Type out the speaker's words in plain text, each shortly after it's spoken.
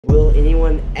Will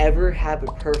anyone ever have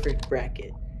a perfect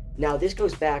bracket? Now, this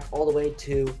goes back all the way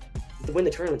to when the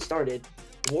tournament started.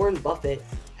 Warren Buffett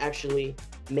actually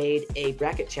made a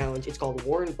bracket challenge. It's called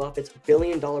Warren Buffett's $1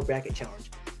 billion bracket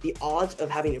challenge. The odds of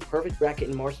having a perfect bracket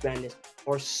in March Madness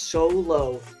are so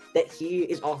low that he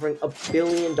is offering $1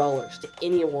 billion to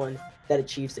anyone that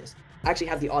achieves this. I actually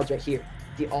have the odds right here.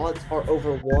 The odds are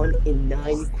over 1 in 9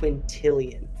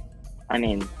 quintillion. I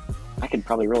mean, I could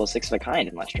probably roll a 6 of a kind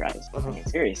in less tries. I mean,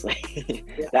 seriously.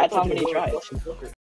 Yeah, That's how many tries.